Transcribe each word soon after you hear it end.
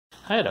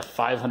I had a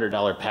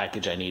 $500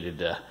 package I needed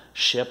to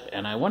ship,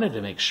 and I wanted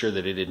to make sure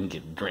that it didn't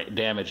get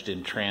damaged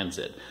in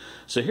transit.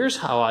 So here's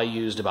how I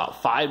used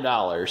about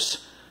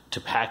 $5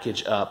 to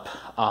package up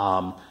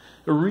a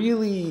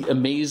really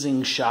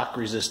amazing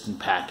shock-resistant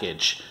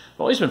package. I've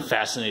always been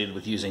fascinated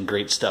with using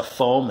great stuff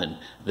foam, and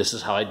this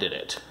is how I did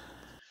it.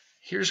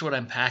 Here's what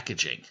I'm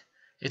packaging.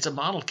 It's a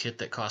model kit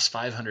that costs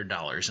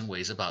 $500 and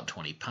weighs about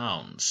 20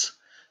 pounds.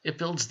 It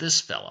builds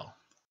this fellow.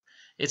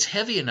 It's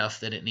heavy enough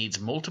that it needs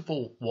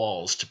multiple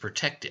walls to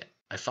protect it.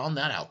 I found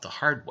that out the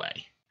hard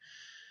way.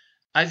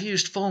 I've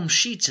used foam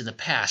sheets in the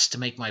past to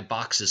make my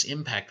boxes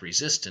impact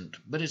resistant,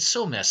 but it's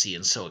so messy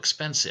and so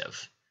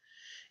expensive.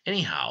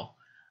 Anyhow,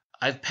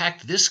 I've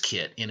packed this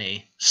kit in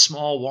a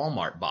small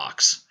Walmart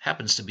box.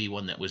 Happens to be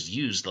one that was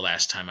used the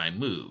last time I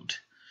moved.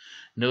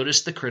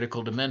 Notice the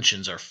critical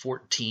dimensions are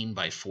 14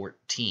 by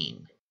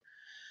 14.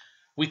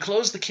 We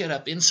close the kit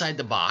up inside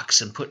the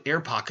box and put air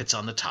pockets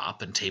on the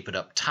top and tape it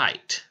up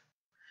tight.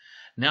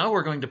 Now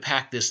we're going to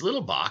pack this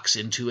little box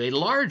into a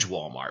large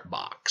Walmart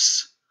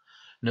box.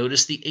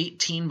 Notice the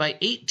 18 by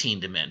 18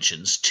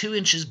 dimensions, 2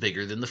 inches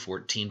bigger than the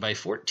 14 by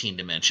 14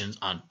 dimensions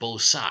on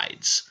both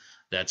sides.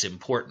 That's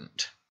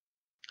important.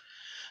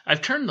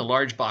 I've turned the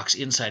large box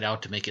inside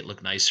out to make it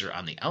look nicer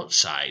on the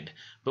outside,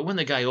 but when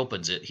the guy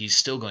opens it, he's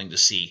still going to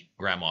see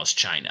Grandma's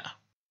china.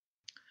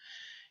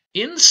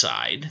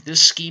 Inside,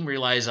 this scheme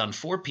relies on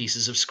 4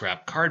 pieces of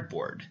scrap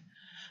cardboard.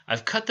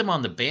 I've cut them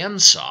on the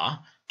bandsaw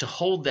to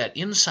hold that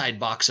inside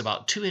box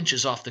about 2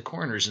 inches off the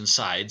corners and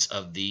sides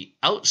of the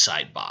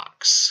outside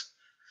box.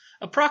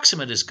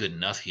 Approximate is good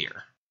enough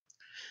here.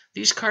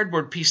 These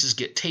cardboard pieces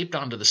get taped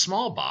onto the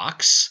small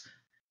box,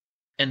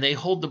 and they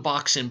hold the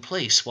box in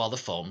place while the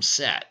foam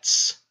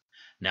sets.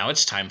 Now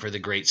it's time for the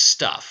great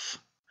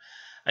stuff.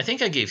 I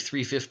think I gave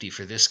 $3.50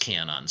 for this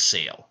can on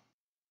sale.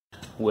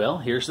 Well,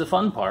 here's the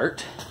fun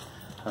part.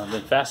 I've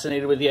been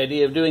fascinated with the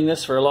idea of doing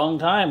this for a long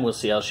time. We'll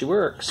see how she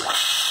works.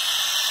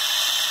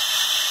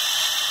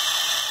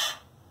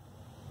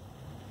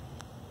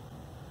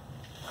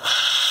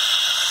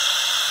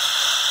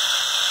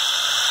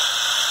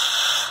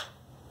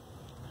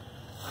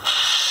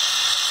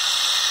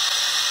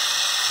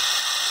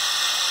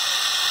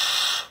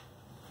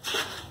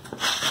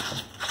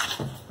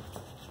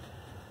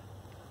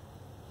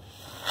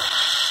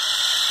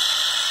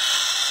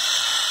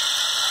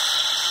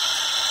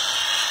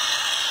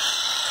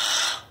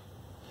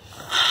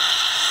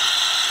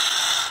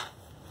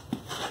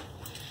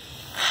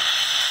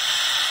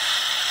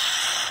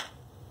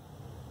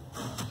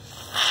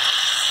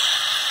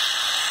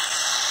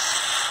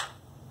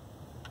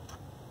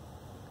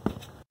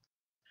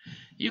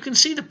 You can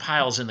see the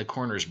piles in the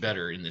corners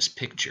better in this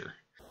picture.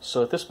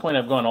 So at this point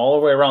I've gone all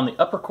the way around the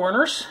upper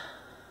corners.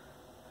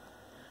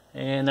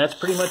 And that's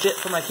pretty much it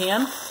for my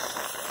can.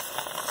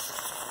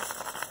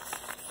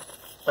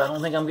 I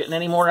don't think I'm getting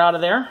any more out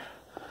of there.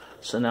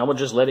 So now we'll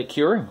just let it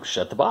cure and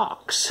shut the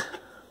box.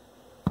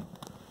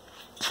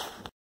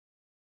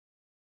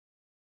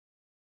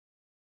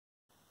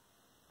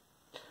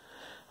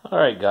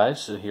 Alright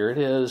guys, so here it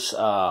is.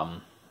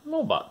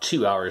 About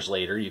 2 hours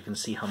later, you can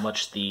see how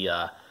much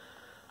the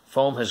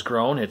foam has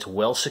grown. It's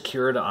well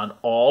secured on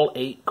all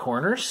 8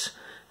 corners.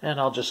 And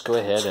I'll just go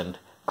ahead and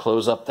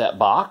close up that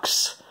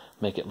box,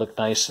 make it look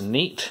nice and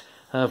neat.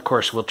 Of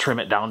course, we'll trim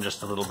it down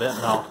just a little bit,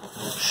 and I'll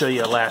show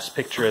you a last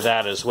picture of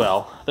that as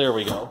well. There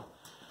we go.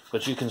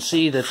 But you can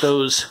see that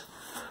those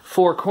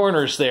 4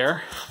 corners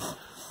there,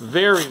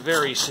 very,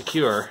 very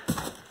secure,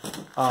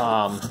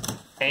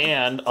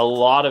 and a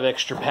lot of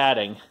extra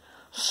padding.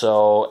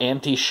 So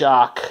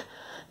anti-shock,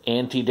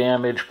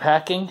 anti-damage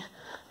packing.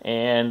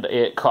 And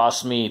it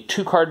cost me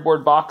 2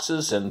 cardboard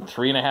boxes and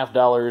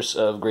 $3.50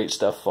 of great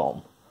stuff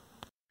foam.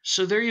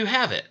 So there you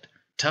have it.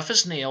 Tough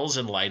as nails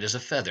and light as a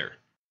feather.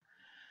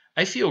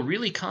 I feel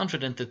really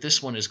confident that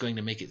this one is going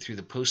to make it through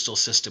the postal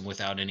system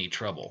without any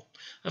trouble.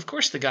 Of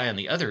course, the guy on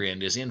the other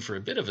end is in for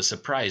a bit of a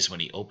surprise when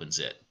he opens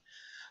it.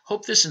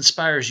 Hope this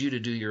inspires you to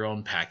do your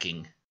own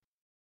packing.